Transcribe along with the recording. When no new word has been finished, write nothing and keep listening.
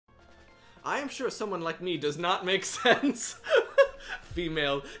I am sure someone like me does not make sense.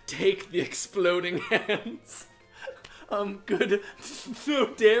 Female, take the exploding hands. Good. No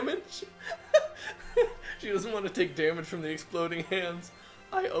damage? She doesn't want to take damage from the exploding hands.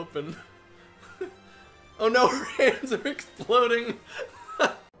 I open. Oh no, her hands are exploding.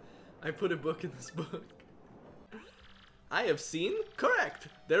 I put a book in this book. I have seen? Correct.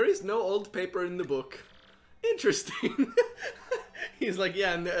 There is no old paper in the book. Interesting. He's like,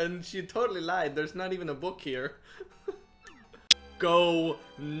 yeah, and she totally lied. There's not even a book here. Go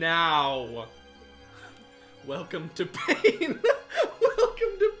now. Welcome to pain.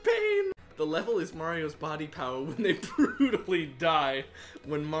 Welcome to pain. The level is Mario's body power when they brutally die.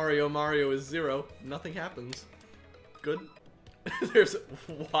 When Mario is 0, nothing happens. Good. There's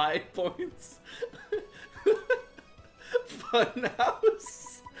Y points.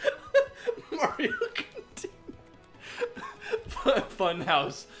 Funhouse. Mario continued.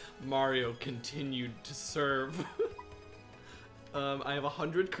 Funhouse. Mario continued to serve. I have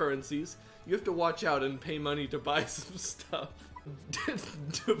 100 currencies. You have to watch out and pay money to buy some stuff.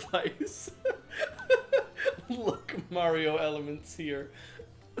 Device. Look, Mario elements here.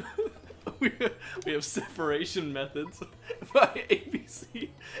 We have separation methods. By ABC,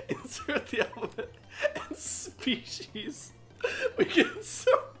 insert the alphabet and species. We can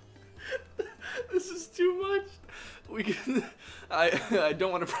sort. This is too much. We can. I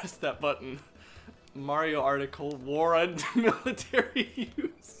don't want to press that button. Mario article, war and military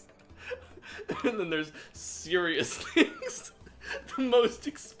use. And then there's serious things. The most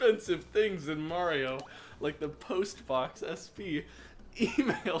expensive things in Mario, like the post box SP,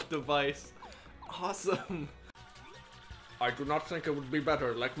 email device. Awesome. I do not think it would be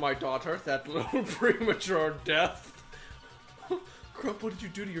better, like my daughter, that little premature death. Crump, what did you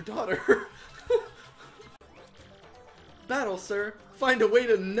do to your daughter? Battle, sir. Find a way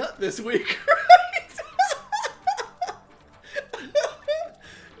to nut this week, right?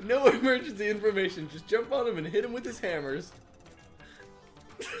 No emergency information. Just jump on him and hit him with his hammers.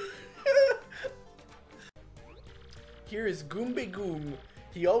 Here is Goomba Goom.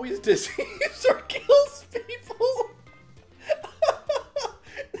 He always deceives or kills people.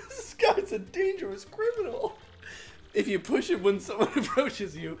 This guy's a dangerous criminal. If you push him when someone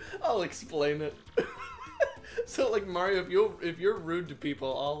approaches you, I'll explain it. So like Mario, if you're rude to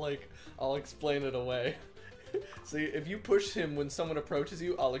people, I'll explain it away. So if you push him when someone approaches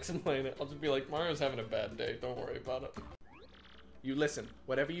you, I'll explain it. I'll just be like, Mario's having a bad day, don't worry about it. You listen,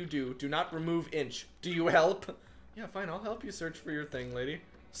 whatever you do, do not remove inch. Do you help? Yeah, fine, I'll help you search for your thing, lady.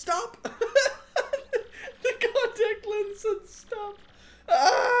 Stop! The contact lens said stop.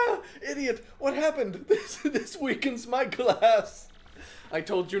 Ah! Idiot, what happened? This weakens my glass. I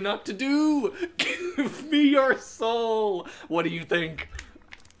told you not to do! Give me your soul! What do you think?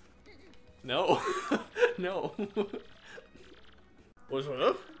 No. No. What's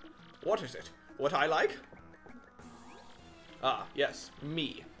up? What is it? What I like? Ah, yes,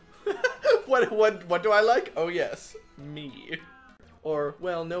 me. What do I like? Oh yes, me. Or,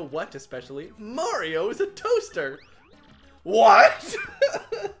 well, no, what especially? Mario is a toaster! What?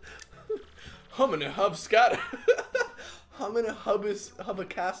 Hummin' hub scat. Hummin'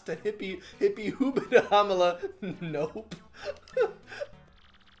 hubacasta hippie hoobida hamala. Nope.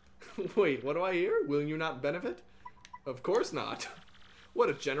 Wait, what do I hear? Will you not benefit? Of course not. What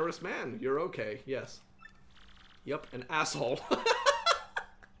a generous man. You're okay, yes. Yup, an asshole.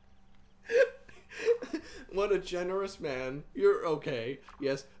 What a generous man. You're okay.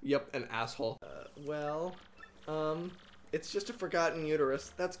 Yes, yep, an asshole. It's just a forgotten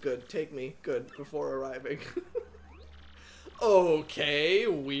uterus. That's good. Take me. Good. Before arriving. Okay,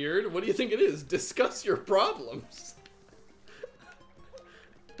 weird. What do you think it is? Discuss your problems.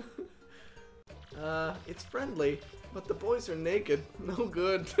 It's friendly, but the boys are naked. No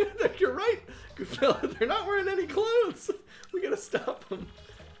good. You're right, good fella. They're not wearing any clothes. We gotta stop them.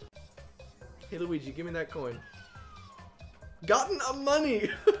 Hey Luigi, give me that coin. Gotten a money!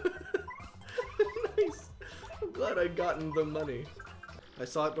 Nice. I'm glad I gotten the money. I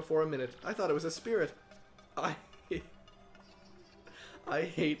saw it before a minute. I thought it was a spirit. I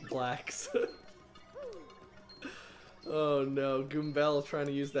hate blacks. Oh no, Goombell trying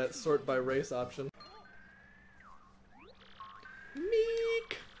to use that sort by race option.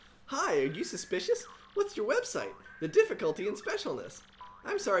 Meek! Hi, are you suspicious? What's your website? The difficulty and specialness.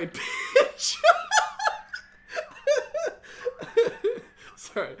 I'm sorry, bitch!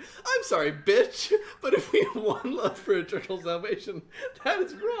 Sorry. I'm sorry, bitch! But if we have one love for eternal salvation, that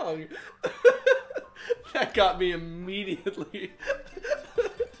is wrong. That got me immediately.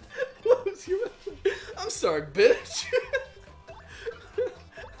 What was your website? I'm sorry, bitch!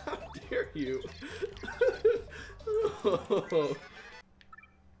 How dare you? Oh.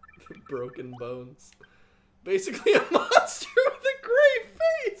 Broken bones. Basically a monster with a gray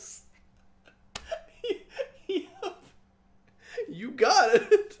face! Yep. You got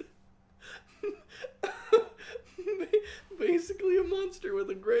it! Basically a monster with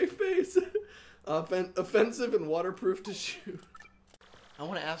a gray face. Offensive and waterproof to shoot. I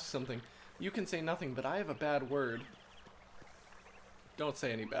want to ask something. You can say nothing, but I have a bad word. Don't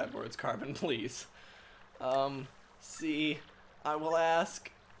say any bad words, Carbon, please. See, I will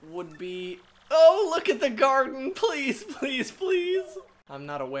ask, would be... Oh, look at the garden! Please, please, please! I'm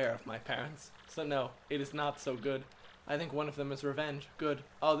not aware of my parents, so no, it is not so good. I think one of them is revenge. Good.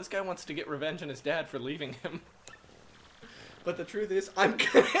 Oh, this guy wants to get revenge on his dad for leaving him. But the truth is, I'm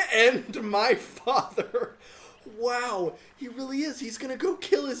gonna end my father. Wow, he really is. He's gonna go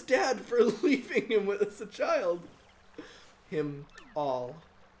kill his dad for leaving him as a child. Him all.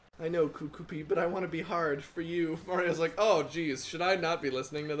 I know, Kukupi, but I want to be hard for you. Mario's like, oh, geez, should I not be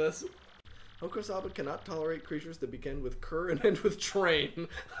listening to this? Hokosaba cannot tolerate creatures that begin with cur and end with train.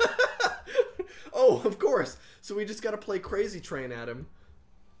 Oh, of course. So we just gotta play Crazy Train at him.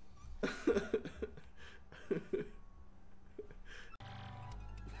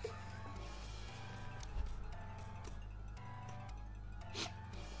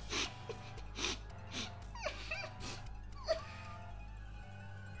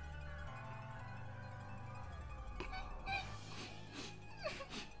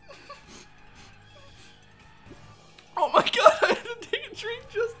 Oh my god, I had to take a drink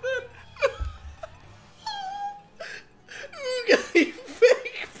just then. You got a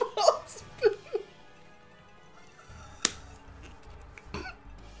fake false spoon.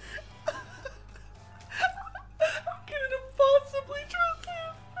 How can it possibly trust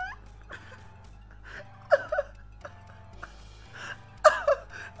him? How?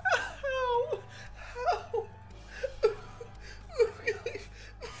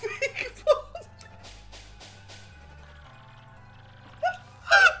 Fake false.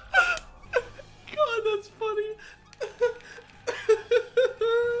 God, that's funny.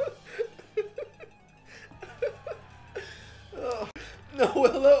 Oh, no,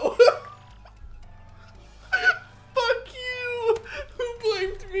 hello. Fuck you. Who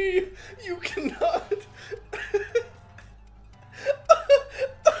blamed me? You cannot.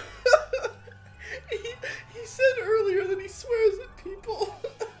 He said earlier that he swears at people.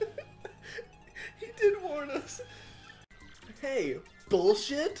 He did warn us. Hey,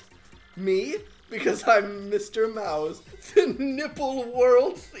 bullshit? Me? Because I'm Mr. Mouse, the nipple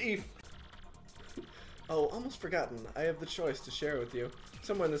world thief. Oh, almost forgotten. I have the choice to share with you.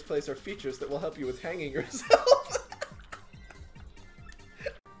 Somewhere in this place are features that will help you with hanging yourself.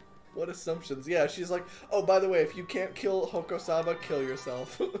 What assumptions? Yeah, she's like, oh, by the way, if you can't kill Hokosaba, kill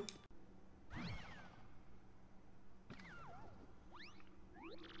yourself.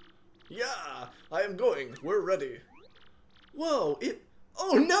 Yeah, I am going. We're ready. Whoa,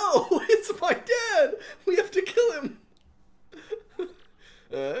 oh no! It's my dad! We have to kill him!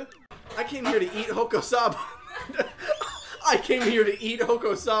 I came here to eat Hokosaba. I came here to eat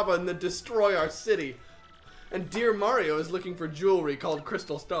Hokosaba and then destroy our city. And dear Mario is looking for jewelry called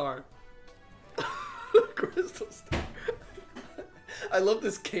Crystal Star. Crystal Star. I love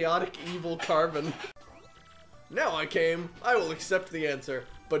this chaotic evil Carbon. Now I came. I will accept the answer.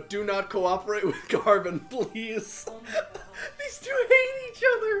 But do not cooperate with Carbon, please. Oh these two hate each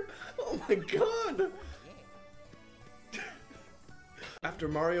other. Oh my god. After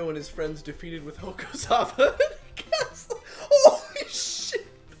Mario and his friends defeated with Hokosaba the castle. Holy shit.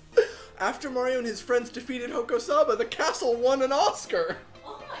 After Mario and his friends defeated Hokosaba, the castle won an Oscar.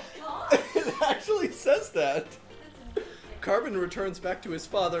 Oh my god. It actually says that. Carbon returns back to his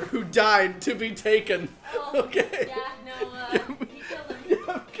father, who died to be taken. Oh, okay. Yeah, no, he killed him.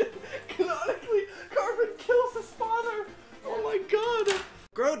 Yeah, canonically, Carbon kills his father. Oh my god.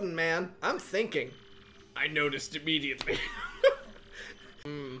 Grodin, man, I'm thinking. I noticed immediately.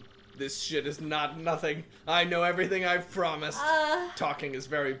 This shit is not nothing. I know everything I've promised. Talking is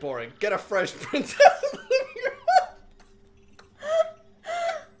very boring. Get a fresh princess and live your life.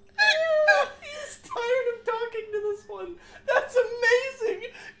 He's tired of talking to this one. That's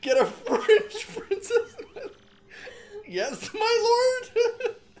amazing. Get a French princess. Yes, my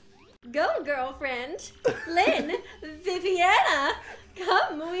lord. Go, girlfriend. Lynn, Viviana.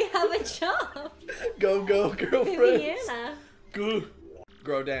 Come, we have a job. Go, girlfriend. Viviana. Go.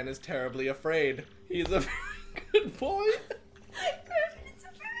 Grodin is terribly afraid. He is a very good boy. Grodin is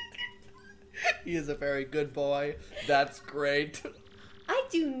a very good boy. He is a very good boy. That's great. I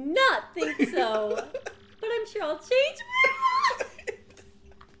do not think so. But I'm sure I'll change my mind.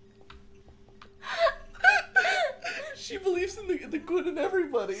 She believes in the good in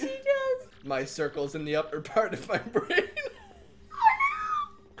everybody. She does. My circles in the upper part of my brain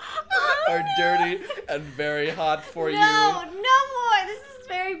Oh, are dirty and very hot for you. no more. This is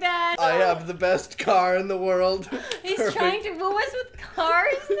very bad. I have the best car in the world. He's Perfect. trying to woo us with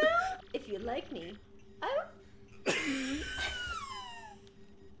cars now? If you like me, I will.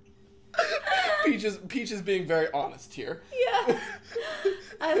 Peach is being very honest here. Yeah.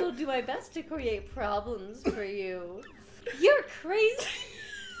 I will do my best to create problems for you. You're crazy.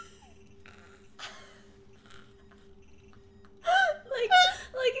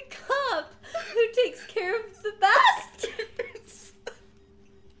 like a cop who takes care of the bastards.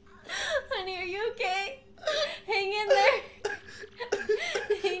 Honey, are you okay? Hang in there.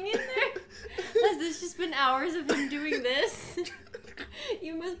 Hang in there. Has this just been hours of him doing this?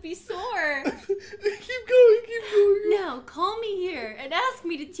 You must be sore. Keep going. Now, call me here and ask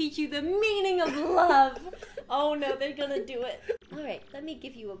me to teach you the meaning of love. Oh no, they're gonna do it. Alright, let me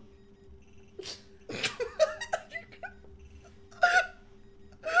give you a...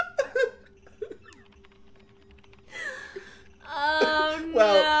 Oh no.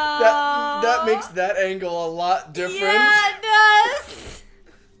 Well, that makes that angle a lot different. Yeah, it does.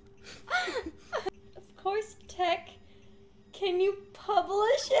 Of course, Tech. Can you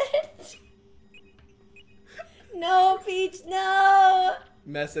publish it? No, Peach, no.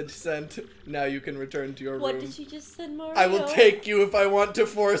 Message sent. Now you can return to your room. What did she just send, Mario? I will take you if I want to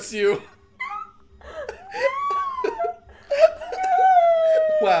force you.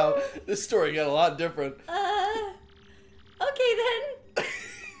 Wow, this story got a lot different. Okay then.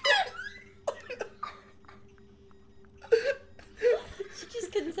 She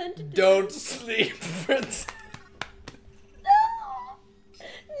just consented to Don't it. sleep, Prince.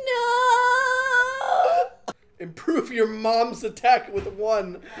 No! Improve your mom's attack with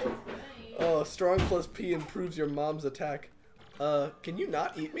 1. Oh, strong plus P improves your mom's attack. Can you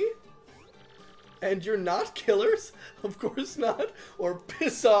not eat me? And you're not killers? Of course not. Or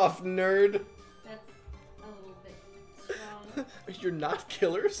piss off, nerd. That's a little bit strong. You're not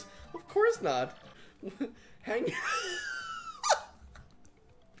killers? Of course not. Hang...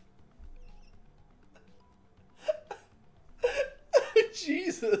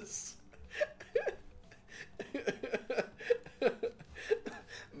 Jesus.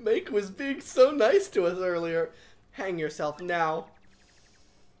 Make was being so nice to us earlier. Hang yourself now.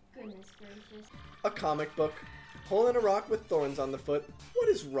 Goodness gracious. A comic book. Hole in a rock with thorns on the foot. What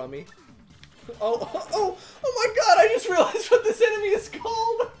is rummy? Oh my god, I just realized what this enemy is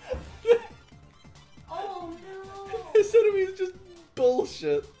called! Oh no! This enemy is just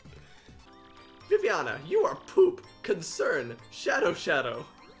bullshit. Viviana, you are poop, concern, shadow.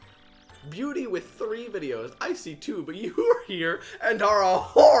 Beauty with 3 videos. I see 2, but you are here and are a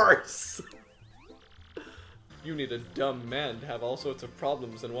horse! You need a dumb man to have all sorts of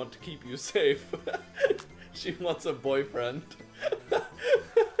problems and want to keep you safe. She wants a boyfriend.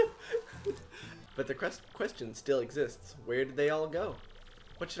 But the question still exists. Where did they all go?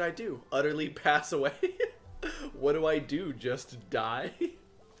 What should I do? Utterly pass away? What do I do? Just die?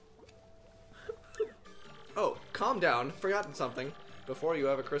 Oh, calm down. Forgotten something. Before you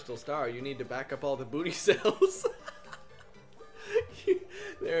have a crystal star, you need to back up all the booty cells.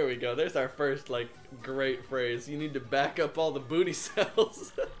 There we go. There's our first, like, great phrase. You need to back up all the booty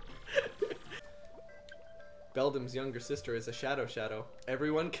cells. Beldam's younger sister is a shadow.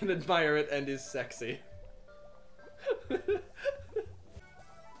 Everyone can admire it and is sexy.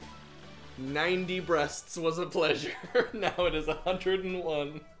 90 breasts was a pleasure. Now it is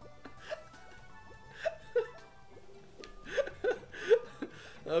 101.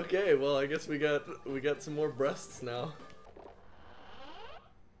 Okay, well, I guess we got some more breasts now.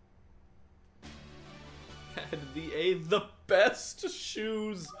 Had the best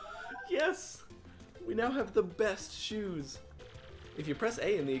shoes. Yes, we now have the best shoes. If you press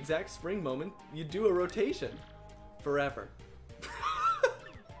A in the exact spring moment, you do a rotation forever.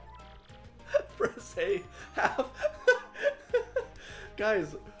 Press A half.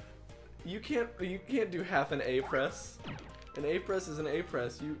 Guys, you can't do half an A press. An A press is an A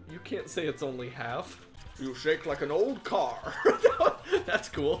press. You can't say it's only half. You shake like an old car. That's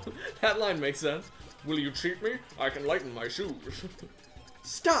cool. That line makes sense. Will you cheat me? I can lighten my shoes.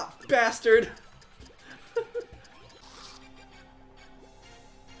 Stop, bastard!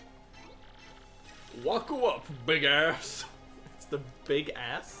 Waku up, big ass. It's the big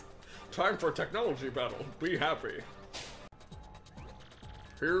ass? Time for technology battle. Be happy.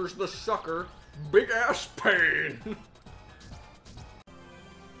 Here's the sucker. Big ass pain.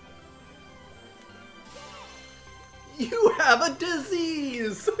 You have a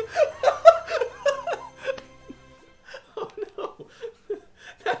disease!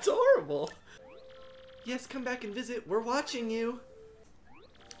 Yes, come back and visit. We're watching you.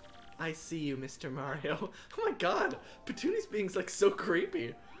 I see you, Mr. Mario. Oh my god, Petunia's being like so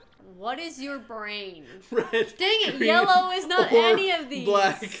creepy. What is your brain? Red. Dang it, green, yellow is not or any of these.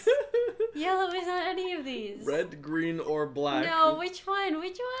 Black. Yellow is not any of these. Red, green, or black. No, which one?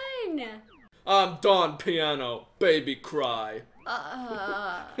 Which one? I'm Don Piano, baby cry.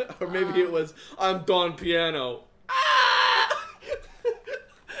 Or maybe it was, I'm Don Piano. Ah!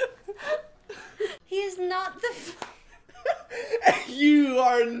 He is not the You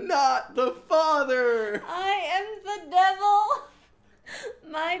are not the father! I am the devil!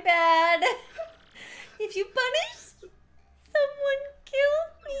 My bad. If you punish, someone kill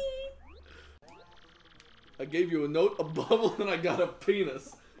me. I gave you a note, a bubble, and I got a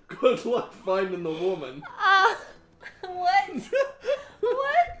penis. Good luck finding the woman. What? What?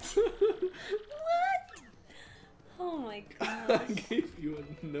 What? Oh my I gosh. gave you a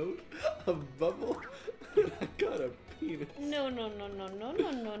note, a bubble, and I got a penis. No, no, no, no, no, no,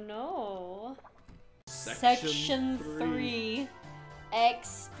 no, no. Section 3.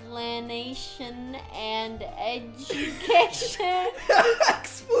 Explanation and education.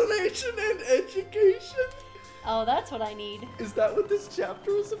 Explanation and education? Oh, that's what I need. Is that what this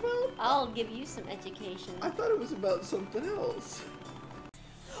chapter is about? I'll give you some education. I thought it was about something else.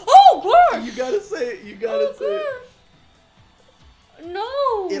 Oh, gosh! You gotta say it, you gotta say it.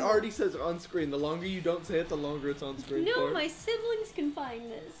 No! It already says it on screen. The longer you don't say it, the longer it's on screen. No, for. my siblings can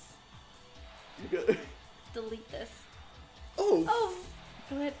find this. You gotta... Delete this. Oh! Oh,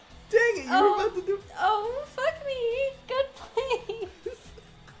 good. Dang it, you were about to do... Oh, fuck me. Good place.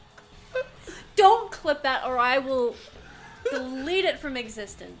 Don't clip that or I will delete it from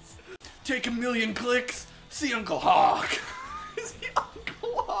existence. Take 1,000,000 clicks, see Uncle Hawk. Is he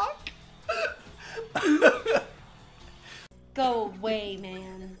Uncle Hawk? Go away,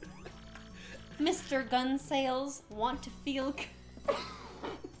 man. Mr. Gun Sales, want to feel good.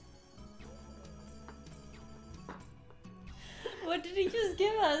 What did he just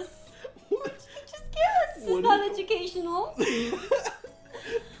give us? What? What did he just give us? This is not educational.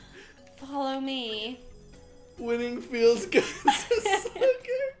 Follow me. Winning feels good.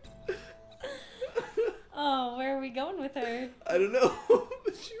 Okay. Oh, where are we going with her? I don't know.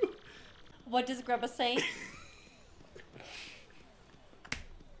 What does Grandpa say?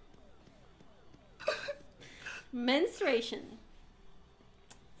 Menstruation.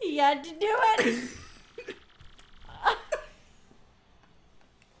 He had to do it.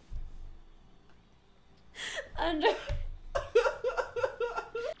 Under.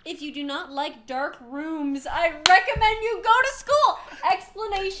 If you do not like dark rooms, I recommend you go to school.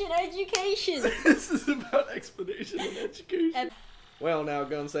 Explanation, education. This is about explanation and education. Well, now,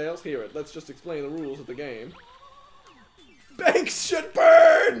 gun sales, hear it. Let's just explain the rules of the game. Banks should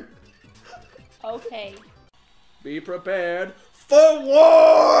burn! Okay. Be prepared for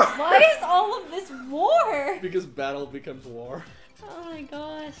war! Why is all of this war? Because battle becomes war. Oh my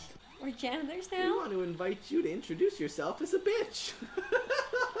gosh. We're janitors We now? want to invite you to introduce yourself as a bitch.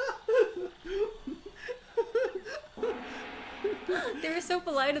 They were so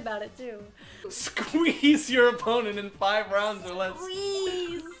polite about it too. Squeeze your opponent in 5 rounds or less.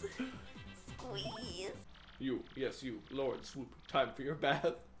 Squeeze. Squeeze. You, yes, you, Lord Swoop. Time for your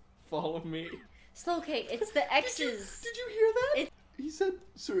bath. Follow me. Slow K, it's the X's. Did you hear that? He said,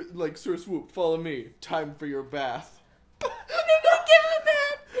 Sir Swoop, follow me. Time for your bath.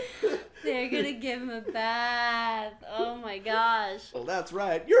 They're gonna give him a bath. Oh my gosh. Well, that's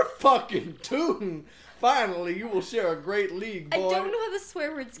right. You're fucking tune. Finally, you will share a great league, boy. I don't know how the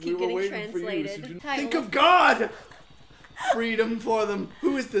swear words keep getting translated. So think of God! Freedom for them.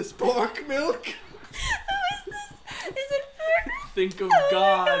 Who is this, pork milk? Who is this? Is it for... Think of Oh my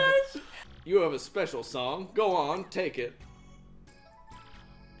God. gosh. You have a special song. Go on, take it.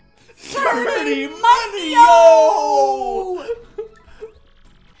 Dirty money, yo!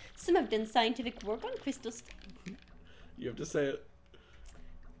 Some have done scientific work on crystals. You have to say it.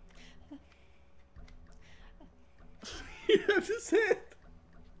 You have to say it.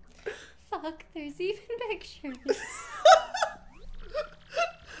 Fuck, there's even pictures.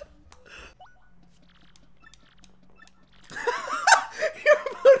 Your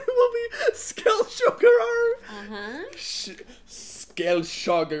opponent will be Skellshogarar. Uh-huh.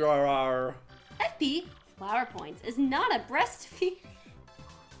 Skellshogarar. FP, flower points, is not a breastfeed.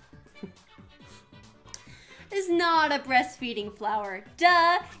 Is not a breastfeeding flower.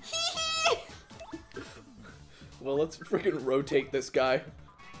 Duh. Hee hee. Well, let's freaking rotate this guy.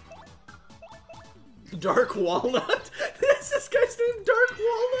 Dark Walnut? Is this guy's name Dark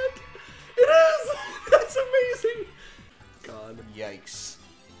Walnut? It is! That's amazing! God. Yikes.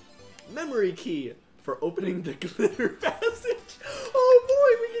 Memory key. for opening the glitter passage. Oh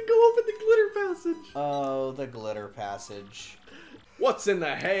boy, we can go open the glitter passage. Oh, the glitter passage. What's in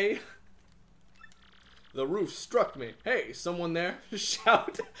the hay? The roof struck me. Hey, someone there?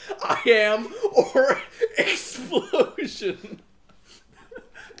 Shout, I am, or explosion.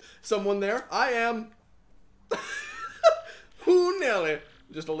 Someone there? I am. Who Nelly?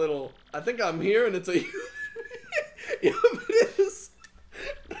 Just a little. I think I'm here and it's a. Yep, it is.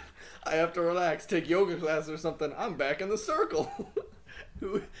 I have to relax, take yoga class or something. I'm back in the circle.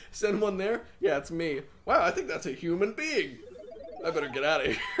 Who? Someone there? Yeah, it's me. Wow, I think that's a human being. I better get out of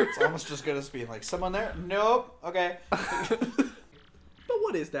here. It's almost just good as being like, someone there? Nope. Okay. But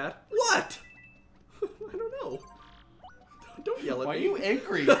what is that? What? I don't know. Don't yell at me. Why are you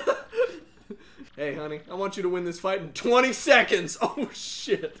angry? Hey, honey, I want you to win this fight in 20 seconds. Oh,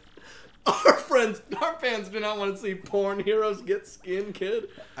 shit. Our fans do not want to see porn heroes get skin, kid.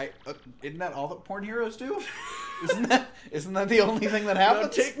 Isn't that all that porn heroes do? Isn't that the only thing that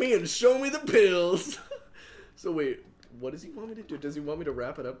happens? Now take me and show me the pills. So wait, what does he want me to do? Does he want me to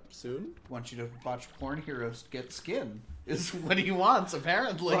wrap it up soon? I want you to watch porn heroes get skin. Is what he wants,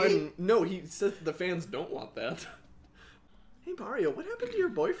 apparently. No, he says the fans don't want that. Hey Mario, what happened to your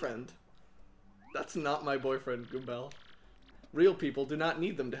boyfriend? That's not my boyfriend, Goombell. Real people do not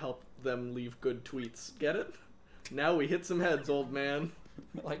need them to help them leave good tweets. Get it? Now we hit some heads, old man.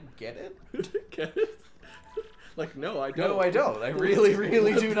 Like, get it? Get it? Like, no, I don't. No, I don't. I really,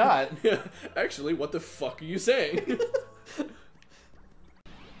 really do not. Yeah, actually, what the fuck are you saying?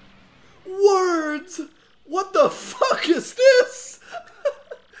 Words! What the fuck is this?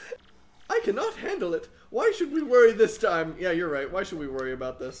 I cannot handle it. Why should we worry this time? Yeah, you're right. Why should we worry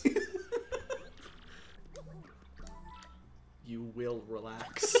about this? You will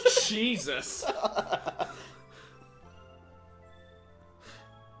relax. Jesus.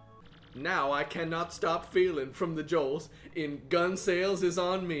 Now I cannot stop feeling from the Joels in Gun Sales is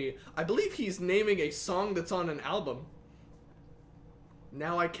on Me. I believe he's naming a song that's on an album.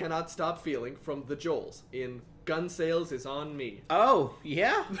 Now I cannot stop feeling from the Joels in Gun Sales is on Me. Oh,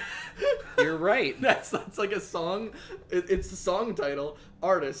 yeah. You're right. That's like a song. It's the song title,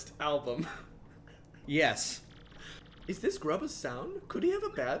 artist, album. Yes. Is this Grubba's sound? Could he have a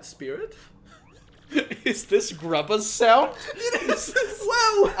bad spirit? Is this Grubba's sound? It is.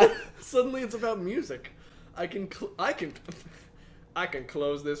 Wow. Suddenly it's about music. I can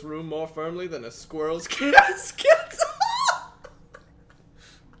close this room more firmly than a squirrel's casket.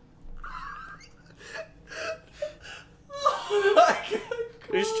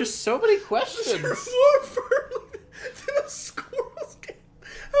 There's just so many questions. More firmly than a squirrel's casket.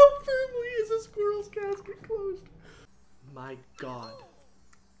 How firmly is a squirrel's casket closed? My God.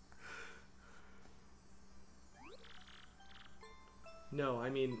 No, I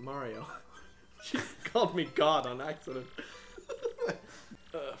mean Mario. She called me God on accident.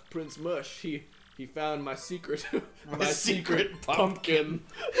 Prince Mush, he found my secret. my secret pumpkin.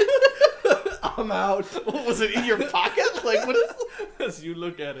 I'm out. What, was it in your pocket? Like, what is... As you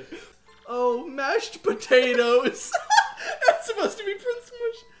look at it. Oh, mashed potatoes. That's supposed to be Prince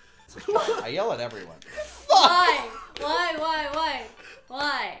Mush. I yell at everyone. Why? Why?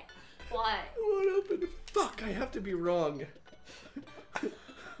 What happened? Fuck, I have to be wrong.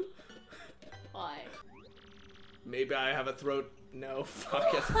 Why? Maybe I have a throat. No,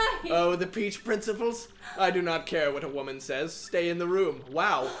 fuck it. Why? Oh, the peach principles? I do not care what a woman says. Stay in the room.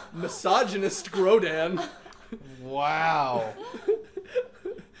 Wow, misogynist Grodan. Wow.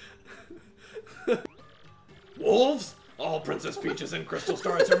 Wolves? All Princess Peaches and Crystal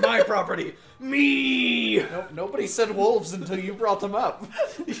Stars are my property. Me! Nope, nobody said wolves until you brought them up.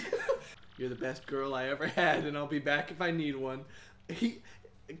 You're the best girl I ever had, and I'll be back if I need one.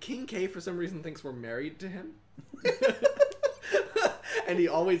 King K, for some reason, thinks we're married to him. And he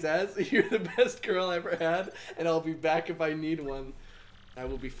always asks, you're the best girl I ever had, and I'll be back if I need one. I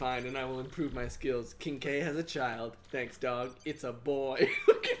will be fine, and I will improve my skills. King K has a child. Thanks, dog. It's a boy.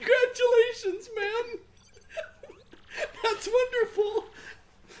 Congratulations, man. That's wonderful.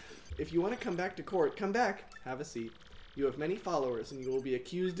 If you want to come back to court, come back. Have a seat. You have many followers, and you will be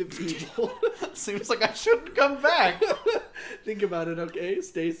accused of evil. Seems like I shouldn't come back. Think about it, okay?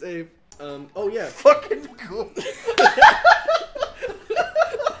 Stay safe. Oh yeah. Fucking cool.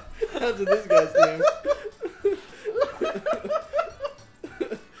 That's what this guy's name.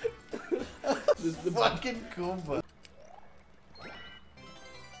 This is the fucking Goomba.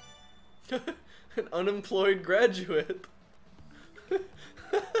 An unemployed graduate.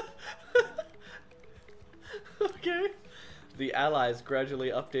 Okay. The Allies gradually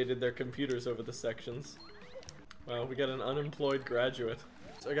updated their computers over the sections. Wow, we got an unemployed graduate.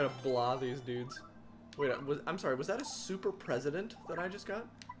 So I gotta blah these dudes. Wait, I'm sorry, was that a super president that I just got?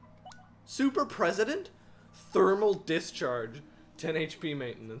 Super president? Thermal discharge. 10 HP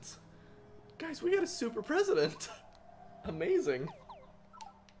maintenance. Guys, we got a super president. Amazing.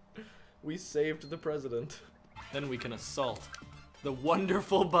 We saved the president. Then we can assault the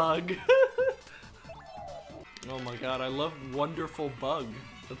wonderful bug. Oh my god, I love wonderful bug.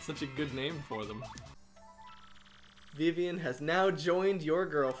 That's such a good name for them. Vivian has now joined your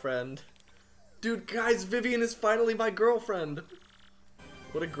girlfriend. Dude, guys, Vivian is finally my girlfriend.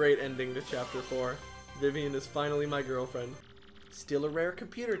 What a great ending to chapter 4. Vivian is finally my girlfriend. Still a rare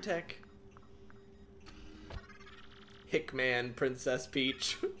computer tech. Hickman, Princess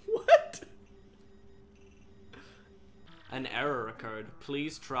Peach. What? An error occurred.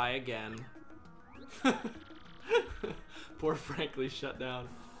 Please try again. Poor Frankly shut down.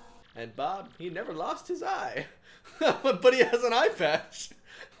 And Bob, he never lost his eye. But he has an eye patch.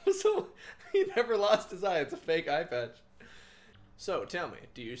 So he never lost his eye. It's a fake eye patch. So tell me,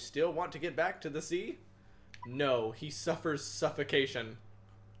 do you still want to get back to the sea? No, he suffers suffocation.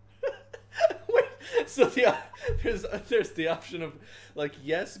 Wait, so there's the option of like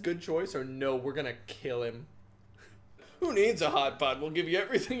yes, good choice, or no, we're gonna kill him. Who needs a hot pot? We'll give you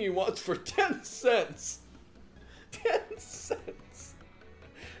everything he wants for 10 cents. 10 cents.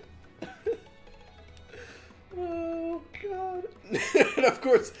 Oh god. And of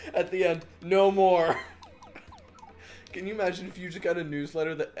course, at the end, no more. Can you imagine if you just got a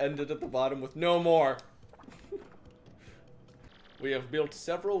newsletter that ended at the bottom with no more? We have built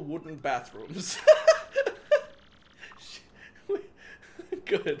several wooden bathrooms.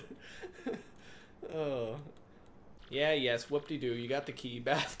 Good. Oh. Yeah, yes, whoop-de-doo, you got the key.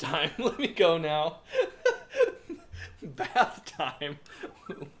 Bath time. Let me go now. Bath time.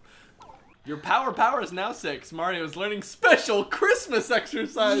 Your power is now 6. Mario is learning special Christmas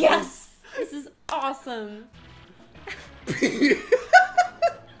exercises. Yes! This is awesome.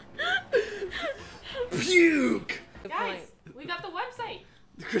 Puke! Guys, we got the website.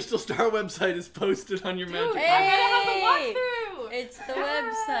 The Crystal Star website is posted on your magic. I gotta have a walkthrough. It's the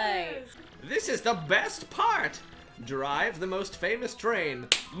website. This is the best part. Drive the most famous train.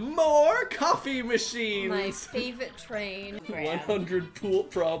 More coffee machines. My favorite train. 100 pool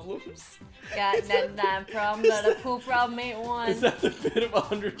problems. Got that problem, but a pool problem ain't one. Is that the bit of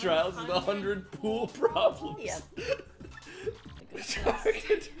 100 trials? Is the 100 pool problems? Yep.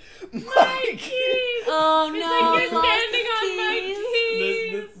 Target my keys. Oh no! It's like you're standing on my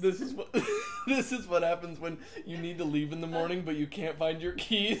keys. This is what happens when you need to leave in the morning, but you can't find your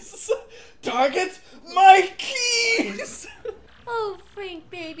keys. Target my keys. Oh, Frank,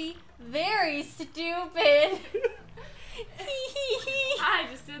 baby, very stupid. I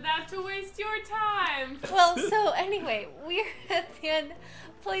just did that to waste your time. Well, so anyway, we're at the end.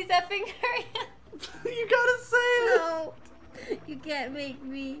 Please effing hurry up. You gotta say it. No, you can't make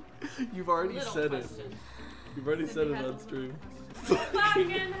me. You've already Little said question. it. You've already said it on stream. Fucking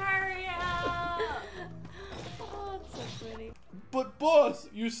hurry up. Oh, it's so pretty. But boss,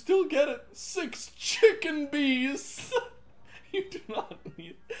 you still get it. 6 chicken bees. You do not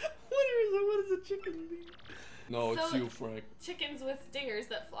need. What is a chicken bee? No, it's So- you, Frank. Chickens with stingers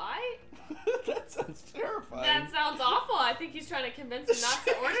that fly? That sounds terrifying. That sounds awful. I think he's trying to convince me not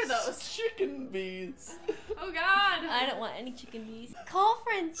to order those. Chicken bees. Oh god. I don't want any chicken bees. Call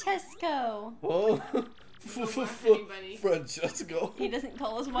Francesco. Oh, anybody. Francesco. He doesn't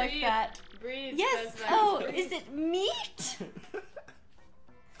call his wife Breathe. that. Breathe. Yes. says that. Oh, is it meat?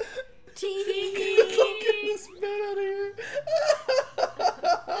 Get this man out of here.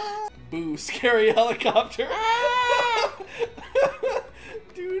 Boo, scary helicopter. Ah!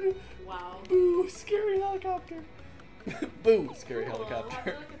 Dude. Wow. Boo, scary helicopter. Boo, scary Cool. We'll have to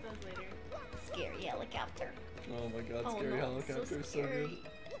helicopter. look at those later. Scary helicopter. Oh my god, Oh, scary no, helicopter so is so good. scary.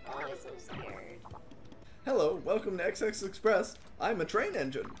 Oh, I'm so scared. Hello, welcome to XX Express. I'm a train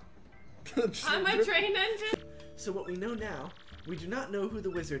engine. I'm a train engine. So what we know now, we do not know who the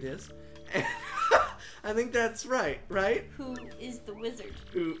wizard is. And I think that's right? Who is the wizard?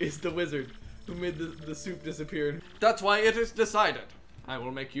 Who is the wizard who made the soup disappear? That's why it is decided. I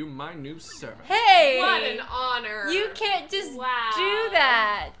will make you my new servant. Hey! What an honor. You can't just Wow. do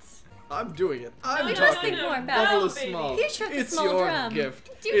that. I'm doing it. I'm No, talking. think more about Bubble it. is small. You struck the It's small your drum. gift.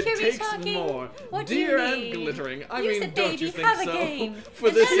 Do you it hear me takes talking? more. What do you Dear mean? and glittering. I You mean, said, don't baby, you think have a so? game. For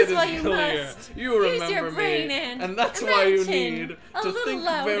And this that it is is why you clear. must You use remember your brain me, and that's why you imagine need a to little think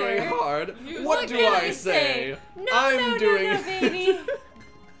louder. very hard. Use What what do can I I say? No, I'm no, doing. no, baby.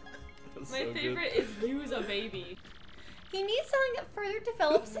 That's My so good. favorite is use a baby. He needs something that further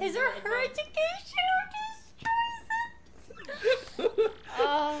develops his or her education or destroys it.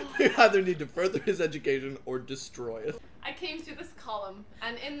 We either need to further his education or destroy it. I came through this column,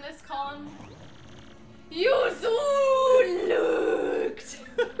 and in this column, you so looked.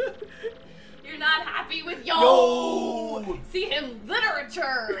 You're not happy with No! See him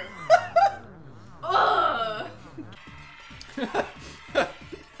literature. Ugh.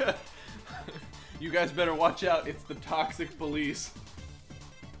 You guys better watch out, it's the toxic police.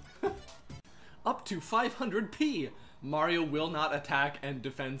 Up to 500p. Mario will not attack and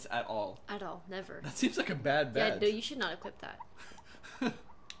defense at all. At all, never. That seems like a bad Yeah, badge. no, you should not equip that.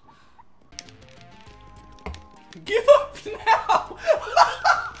 Give up now!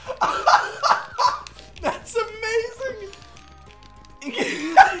 That's amazing!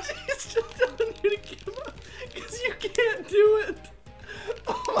 She's just telling you to give up because you can't do it.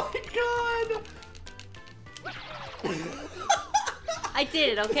 Oh my god! I did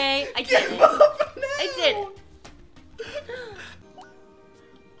it, okay? I did Give it. up now! I did it.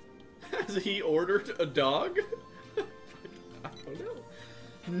 Has he ordered a dog? I don't know.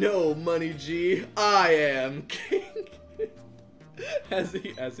 No, Money G, I am king. Has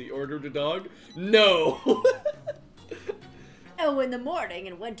he ordered a dog? No. Oh, in the morning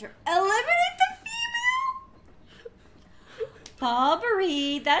in winter, eliminate the female.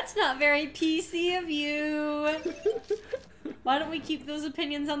 Bobbery, that's not very PC of you. Why don't we keep those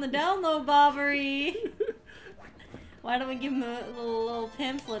opinions on the down low, Bobbery? Why don't we give him a little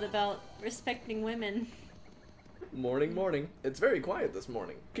pamphlet about respecting women? Morning, morning. It's very quiet this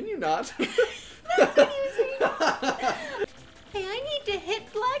morning. Can you not? That's what he was saying. Hey, I need to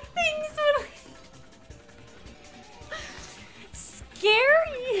hit black things when I...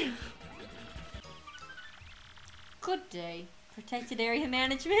 Scary! Good day. Protected area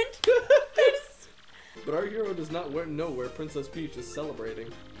management? But our hero does not know where Princess Peach is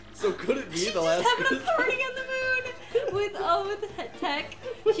celebrating. So could it be the last Having a Christmas? party on the moon with tech.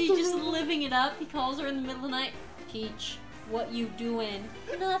 She's just living it up. He calls her in the middle of the night. Peach, what you doing?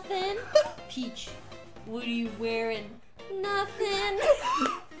 Nothing. Peach, what are you wearing? Nothing.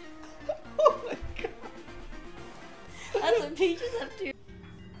 Oh my god. That's what Peach is up to.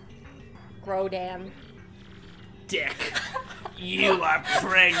 Grodan. Dick, you are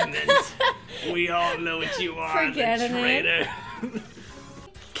pregnant. We all know what you are, Forgetting the it. traitor.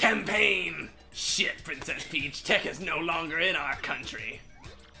 Campaign. Shit, Princess Peach. Tech is no longer in our country.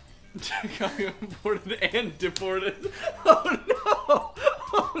 Got imported and deported. Oh no!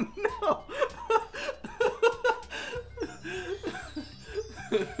 Oh no!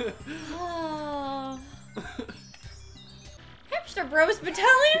 Oh. Hamster Bros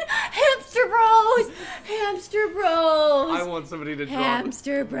Battalion? Hamster Bros! Hamster Bros! I want somebody to draw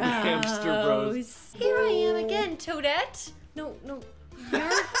Hamster Bros. Hamster Bros. Here I am again, Toadette. No,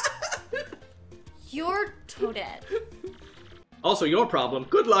 you're Toadette. Also, your problem.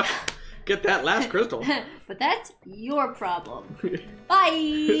 Good luck. Get that last crystal. But that's your problem. Bye.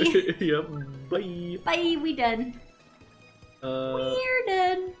 Yep. Bye. Bye. We done. We're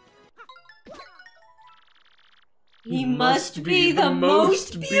done. He must be the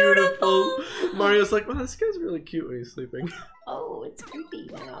most beautiful. Mario's like, wow, this guy's really cute when he's sleeping. Oh, it's creepy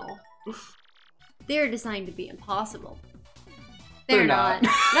now. They're designed to be impossible. They're not.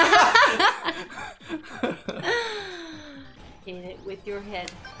 Hit it with your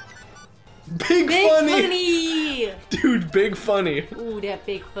head. Big funny! funny! Dude, big funny. Ooh, that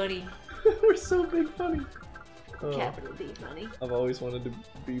big funny. We're so big funny. Oh, Capital B funny. I've always wanted to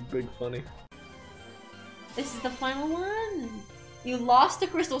be big funny. This is the final one. You lost the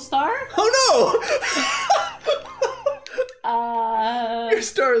crystal star? Oh no! Your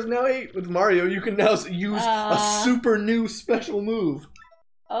star is now 8. With Mario, you can now use a super new special move.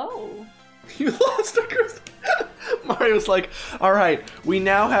 Oh. You lost a crystal. Mario's like, alright, we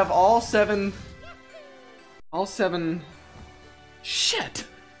now have all 7... Shit!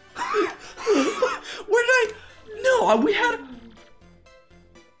 Where did I... No, we had...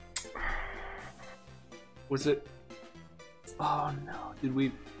 Was it... Oh no, did we...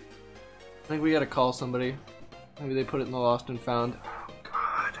 I think we gotta call somebody. Maybe they put it in the lost and found. Oh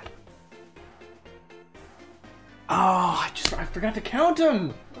god. Oh, I forgot to count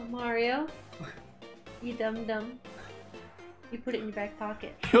them! Oh, Mario. You dumb. You put it in your back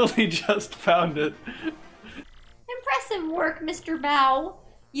pocket. He only just found it. Impressive work, Mr. Bow.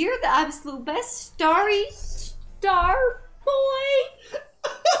 You're the absolute best starry star boy.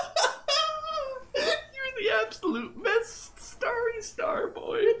 You're the absolute best starry star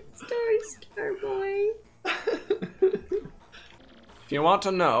boy. Starry star boy. If you want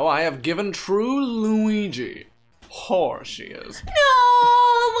to know, I have given true Luigi. Whore she is. No,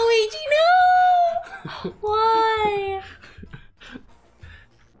 Luigi, no! Why?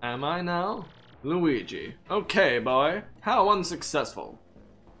 Am I now? Luigi. Okay, boy. How unsuccessful.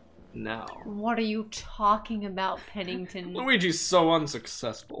 Now. What are you talking about, Pennington? Luigi's so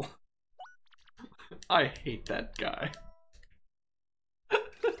unsuccessful. I hate that guy.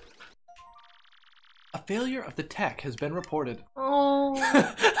 A failure of the tech has been reported. Oh.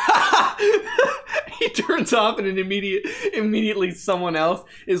 He turns off and immediately someone else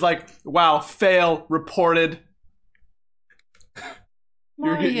is like, wow, fail, reported.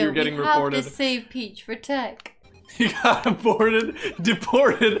 Mario, you're getting we reported. have to save Peach for tech. He got aborted,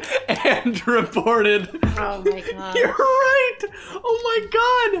 deported, and reported. Oh my god. You're right! Oh my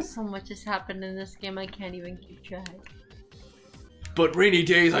god! So much has happened in this game, I can't even keep track. But rainy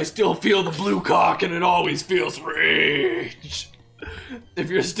days, I still feel the blue cock and it always feels rage. If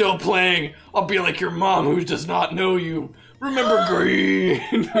you're still playing, I'll be like your mom who does not know you. Remember green?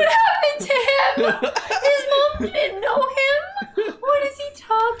 What happened to him? His mom didn't know him? What is he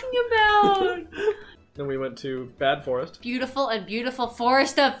talking about? Then we went to Bad Forest. Beautiful and beautiful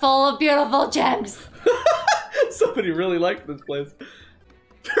forest full of beautiful gems. Somebody really liked this place.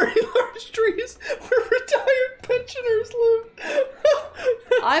 Very large trees where retired pensioners live.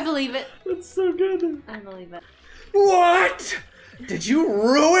 I believe it. That's so good. I believe it. What? Did you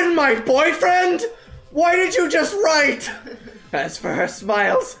ruin my boyfriend? Why did you just write? As for her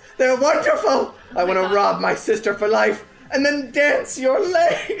smiles, they're wonderful. I want to rob my sister for life and then dance your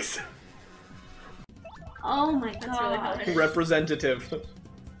legs. Oh my That's really god. hilarious. Representative.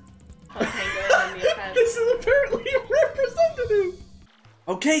 Okay, go in the offense. This is apparently a representative.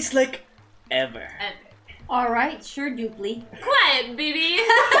 Okay, Slick. Ever. Alright, sure, Dooply. Quiet, baby.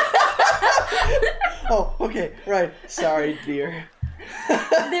 Oh, okay, right. Sorry, dear.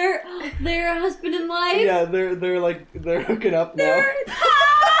 They're a husband and wife. Yeah, they're hooking up now.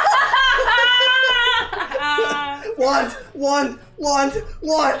 Want.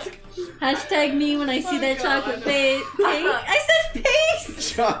 Hashtag me when I see that God. chocolate face. I said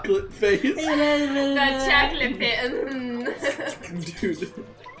face! Chocolate face. The chocolate bit. Dude. This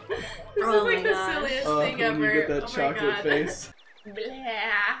Oh is like my the gosh. silliest Oh, thing when ever. you get that Oh my chocolate God. face.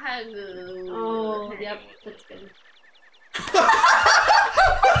 Oh, yep, that's good.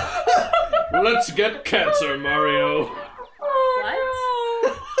 Let's get cancer, Mario. Oh, What?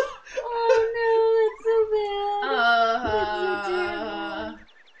 No. Oh no, that's so bad.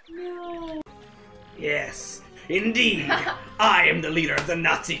 No. Yes, indeed. I am the leader of the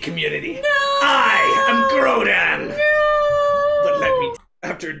Nazi community. No! I am Grodan. No! But let me.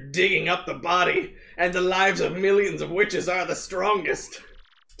 After digging up the body, and the lives of millions of witches are the strongest.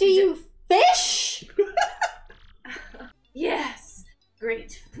 Do you fish? Yes.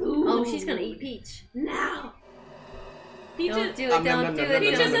 Great food. Oh, she's gonna eat Peach. now. Don't Peaches. do it, don't do it.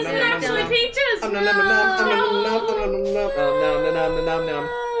 Peaches don't isn't do it, actually don't. peaches. No.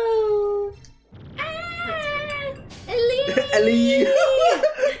 Ellie.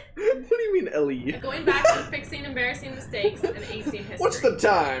 What do you mean, Ellie? Going back to fixing embarrassing mistakes and acing history. What's the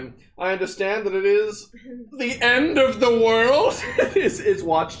time? I understand that it is the end of the world. His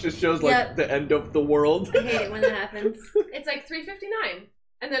watch just shows like Yep. the end of the world. I hate it when that happens. It's like 3:59,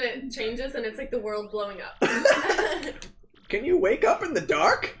 and then it changes, and it's like the world blowing up. Can you wake up in the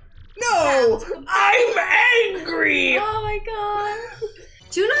dark? No! I'm angry! Oh my god.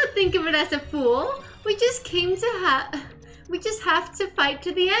 Do not think of it as a fool. We just came to we just have to fight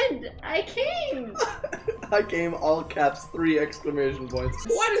to the end. I came. I came all caps 3 exclamation points.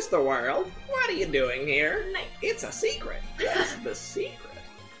 What is the world? What are you doing here? It's a secret. That's the secret.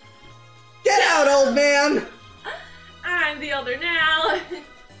 Get out, old man! I'm the elder now.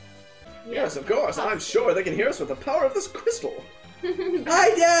 Yes, of course. I'm sure they can hear us with the power of this crystal. Hi,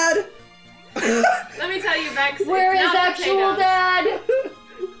 Dad! Let me tell you, Vex. Where it's is not actual potatoes. dad?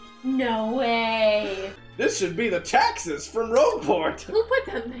 No way. This should be the taxes from Rogueport. Who put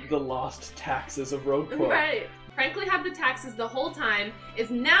them there? The lost taxes of Rogueport. Right. Frankly had the taxes the whole time, is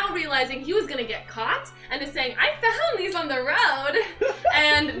now realizing he was gonna get caught, and is saying, I found these on the road,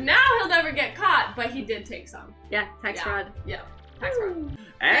 and now he'll never get caught, but he did take some. Yeah, tax Yeah. fraud. Yeah, tax fraud.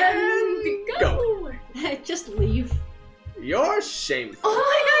 And go! Just leave. You're shameful. Oh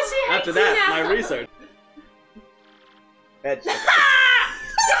my gosh, she hates After that, you now. my research. That's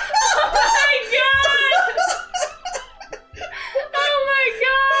Oh my god! Oh my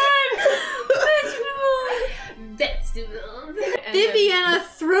god! Vegetables. And Viviana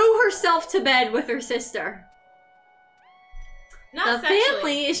threw herself to bed with her sister. then- The not sexually.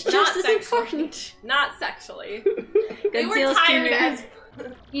 family is Not just as sexually. important. Not sexually. They were Sales tired Jr. as.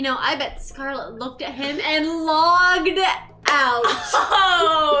 You know, I bet Scarlett looked at him and logged out.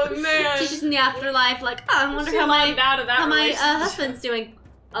 Oh man! She's just in the afterlife, like, oh, I wonder She how my logged out of that how my relationship. husband's doing.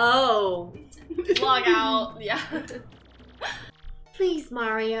 Oh. Log out. Yeah. Please,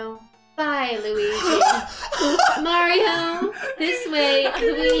 Mario. Bye, Luigi. Mario, this way,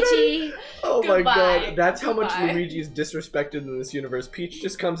 Luigi. Oh my Goodbye. god, that's how much Goodbye. Luigi is disrespected in this universe. Peach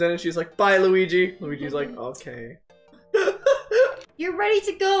just comes in and she's like, bye, Luigi. Luigi's like, okay. You're ready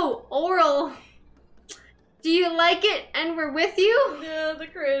to go, Oral. Do you like it and we're with you? Yeah, the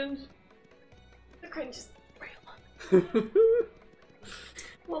cringe. The cringe is real.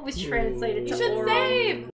 What was translated to You should Oral? save!